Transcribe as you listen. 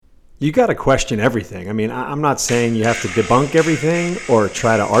You got to question everything. I mean, I'm not saying you have to debunk everything or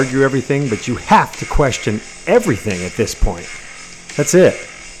try to argue everything, but you have to question everything at this point. That's it.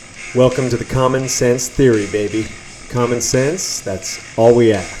 Welcome to the Common Sense Theory, baby. Common sense, that's all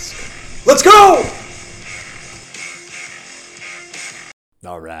we ask. Let's go!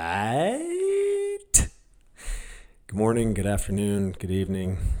 All right. Good morning, good afternoon, good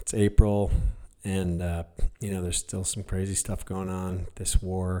evening. It's April. And, there's still some crazy stuff going on. This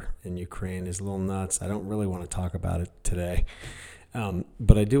war in Ukraine is a little nuts. I don't really want to talk about it today.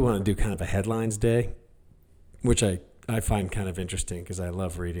 But I do want to do kind of a headlines day, which I find kind of interesting because I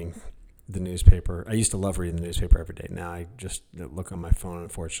love reading the newspaper. I used to love reading the newspaper every day. Now I just look on my phone,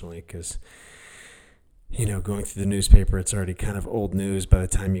 unfortunately, because, going through the newspaper, it's already kind of old news by the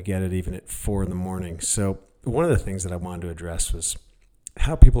time you get it, even at 4 a.m. So one of the things that I wanted to address was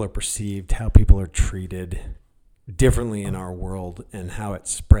how people are perceived, how people are treated differently in our world, and how it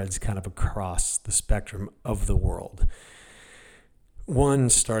spreads kind of across the spectrum of the world. One,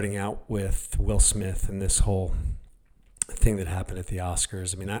 starting out with Will Smith and this whole thing that happened at the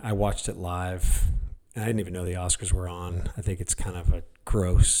Oscars. I mean, I watched it live, and I didn't even know the Oscars were on. I think it's kind of a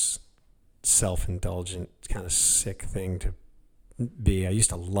gross, self-indulgent, kind of sick thing to be. I used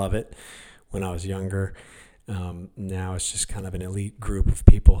to love it when I was younger. Now it's just kind of an elite group of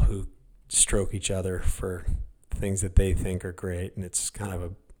people who stroke each other for things that they think are great, and it's kind of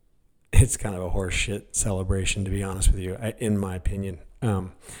a horse shit celebration, to be honest with you, in my opinion.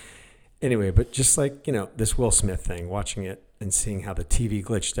 Anyway, but just like this Will Smith thing, watching it and seeing how the TV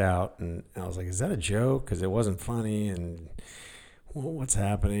glitched out, and I was like, is that a joke? Because it wasn't funny, and what's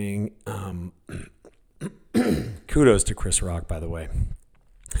happening? Kudos to Chris Rock, by the way,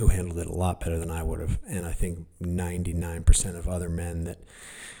 who handled it a lot better than I would have. And I think 99% of other men that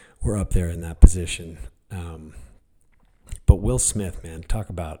were up there in that position. But Will Smith, man, talk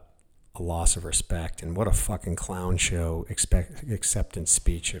about a loss of respect, and what a fucking clown show acceptance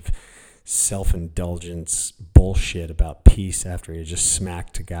speech of self-indulgence bullshit about peace after he just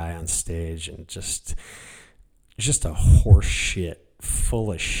smacked a guy on stage, and just a horse shit,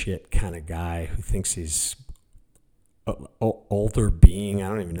 full of shit kind of guy who thinks he's older being. I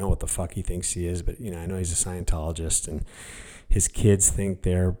don't even know what the fuck he thinks he is, but I know he's a Scientologist, and his kids think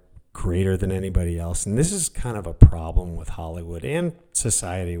they're greater than anybody else. And this is kind of a problem with Hollywood and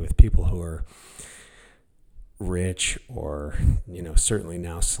society, with people who are rich or certainly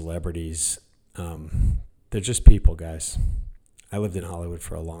now celebrities. They're just people, guys. I lived in Hollywood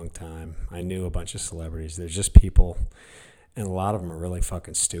for a long time. I knew a bunch of celebrities. They're just people, and a lot of them are really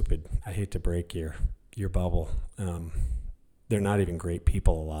fucking stupid. I hate to break your bubble. They're not even great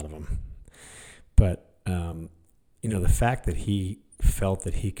people, a lot of them. But, the fact that he felt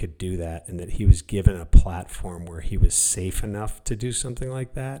that he could do that, and that he was given a platform where he was safe enough to do something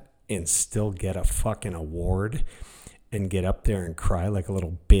like that and still get a fucking award and get up there and cry like a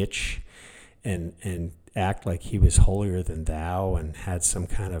little bitch and act like he was holier than thou and had some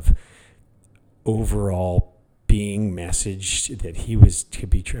kind of overall being message that he was to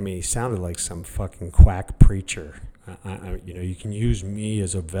be. I mean, he sounded like some fucking quack preacher. You can use me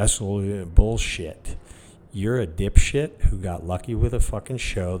as a vessel. Bullshit. You're a dipshit who got lucky with a fucking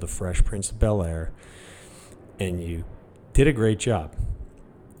show, The Fresh Prince of Bel-Air, and you did a great job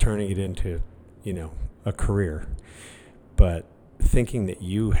turning it into, a career. But thinking that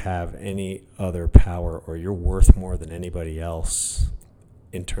you have any other power, or you're worth more than anybody else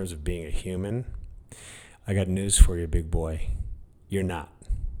in terms of being a human, I got news for you, big boy. You're not.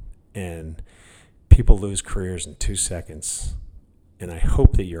 And people lose careers in 2 seconds. And I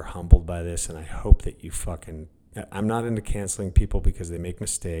hope that you're humbled by this, and I hope that you I'm not into canceling people because they make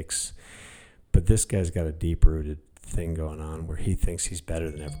mistakes, but this guy's got a deep-rooted thing going on where he thinks he's better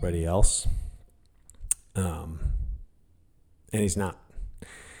than everybody else. And he's not.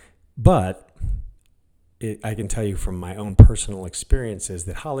 But I can tell you from my own personal experiences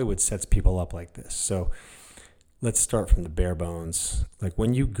that Hollywood sets people up like this. So let's start from the bare bones. Like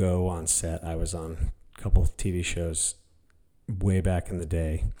when you go on set, I was on a couple of TV shows way back in the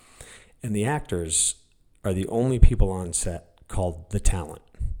day, and the actors are the only people on set called the talent.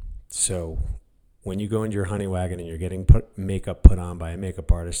 So when you go into your honey wagon and you're getting makeup put on by a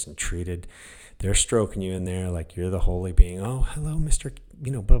makeup artist and treated, they're stroking you in there like you're the holy being. Oh, hello, Mr.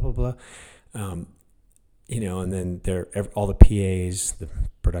 Blah, blah, blah. And then all the PAs, the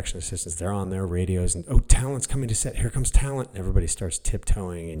production assistants, they're on their radios, and talent's coming to set. Here comes talent. And everybody starts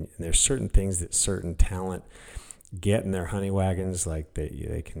tiptoeing, and there's certain things that certain talent get in their honey wagons, like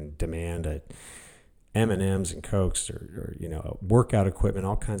they can demand a M&Ms and Cokes or workout equipment,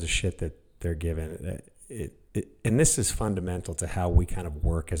 all kinds of shit that they're given. and this is fundamental to how we kind of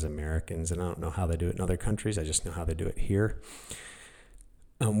work as Americans, and I don't know how they do it in other countries. I just know how they do it here.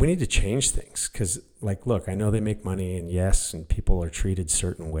 We need to change things because, like, look, I know they make money, and yes, and people are treated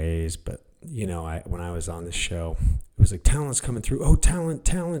certain ways, but, you know, when I was on this show, it was like, talent's coming through. Oh,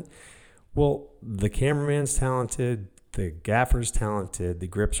 talent. Well, the cameraman's talented, the gaffer's talented, the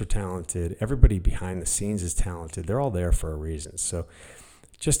grips are talented, everybody behind the scenes is talented. They're all there for a reason. So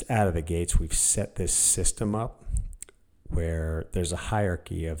just out of the gates, we've set this system up where there's a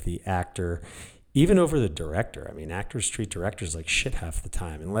hierarchy of the actor, even over the director. I mean, actors treat directors like shit half the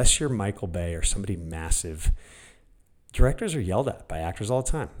time. Unless you're Michael Bay or somebody massive, directors are yelled at by actors all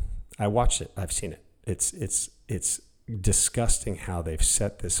the time. I watched it. I've seen it. It's disgusting how they've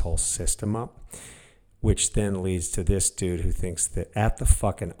set this whole system up, which then leads to this dude who thinks that at the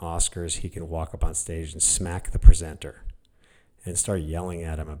fucking Oscars, he can walk up on stage and smack the presenter and start yelling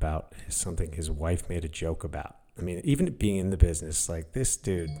at him about something his wife made a joke about. I mean, even being in the business, like, this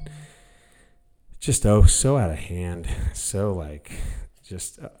dude just so out of hand, so like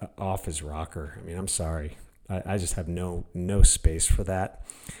just off his rocker. I mean, I'm sorry. I just have no space for that.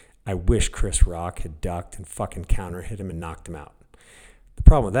 I wish Chris Rock had ducked and fucking counter hit him and knocked him out. The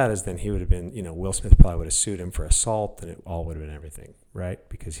problem with that is then he would have been, you know, Will Smith probably would have sued him for assault, and it all would have been everything, right?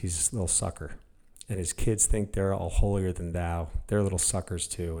 Because he's a little sucker. And his kids think they're all holier than thou. They're little suckers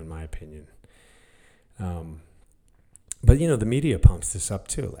too, in my opinion. But, you know, the media pumps this up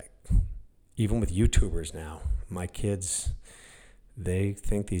too. Like, even with YouTubers now, my kids, they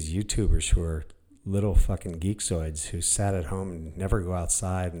think these YouTubers who are little fucking geekzoids who sat at home and never go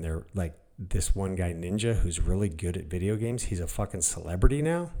outside, and they're like this one guy Ninja who's really good at video games. He's a fucking celebrity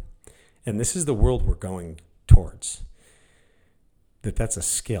now. And this is the world we're going towards. That's a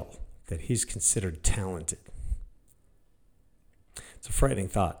skill, that he's considered talented. It's a frightening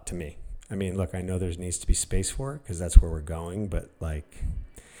thought to me. I mean, look, I know there needs to be space for it because that's where we're going, but like,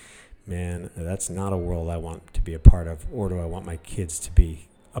 man, that's not a world I want to be a part of, or do I want my kids to be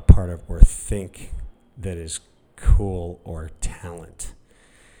a part of or think that is cool or talent.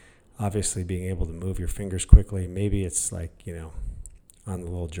 Obviously, being able to move your fingers quickly, maybe it's like, you know, on the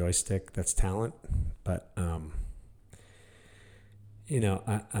little joystick, that's talent. But, you know,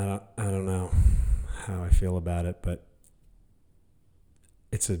 I don't know how I feel about it, but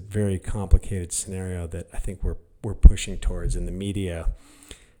it's a very complicated scenario that I think we're pushing towards, and the media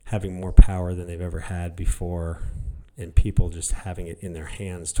having more power than they've ever had before, and people just having it in their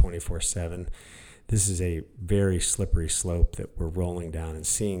hands 24/7. This is a very slippery slope that we're rolling down, and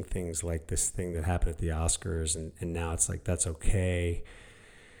seeing things like this thing that happened at the Oscars, and now it's like, that's okay.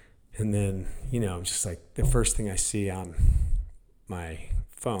 And then, you know, just like the first thing I see on my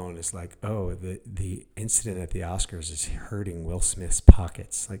phone is like, oh, the incident at the Oscars is hurting Will Smith's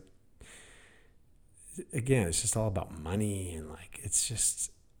pockets. Like, again, it's just all about money, and like, it's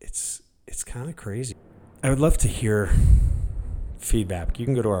just, it's kind of crazy. I would love to hear feedback. You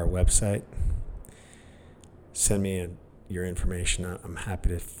can go to our website, send me your information. I'm happy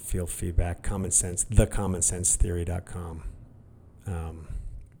to field feedback. Common Sense, thecommonsensetheory.com.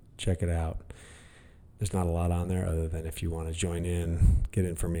 Check it out. There's not a lot on there other than if you want to join in, get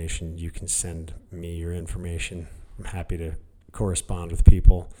information, you can send me your information. I'm happy to correspond with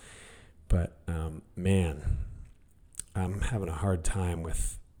people. But, man, I'm having a hard time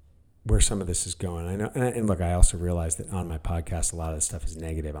with where some of this is going. I know, and look, I also realize that on my podcast, a lot of this stuff is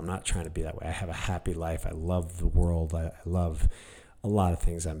negative. I'm not trying to be that way. I have a happy life. I love the world. I love a lot of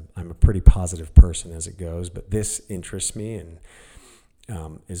things. I'm a pretty positive person as it goes, but this interests me and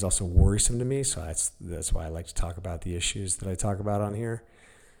is also worrisome to me. So that's why I like to talk about the issues that I talk about on here.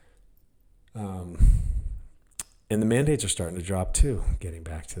 And the mandates are starting to drop too. Getting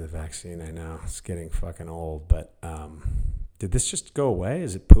back to the vaccine, I know it's getting fucking old, but did this just go away?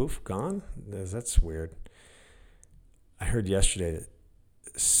 Is it poof, gone? That's weird. I heard yesterday that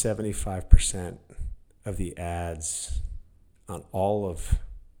 75% of the ads on all of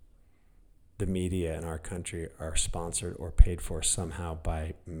the media in our country are sponsored or paid for somehow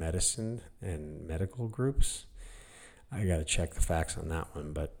by medicine and medical groups. I got to check the facts on that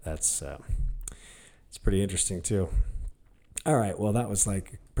one, but that's it's pretty interesting too. All right, well, that was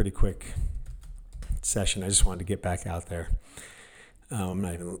like a pretty quick session. I just wanted to get back out there. I'm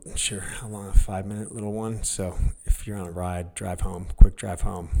not even sure how long, a 5-minute little one. So if you're on a ride, quick drive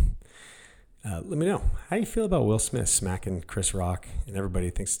home, let me know. How you feel about Will Smith smacking Chris Rock and everybody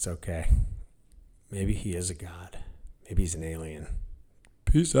thinks it's okay? Maybe he is a god. Maybe he's an alien.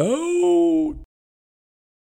 Peace out.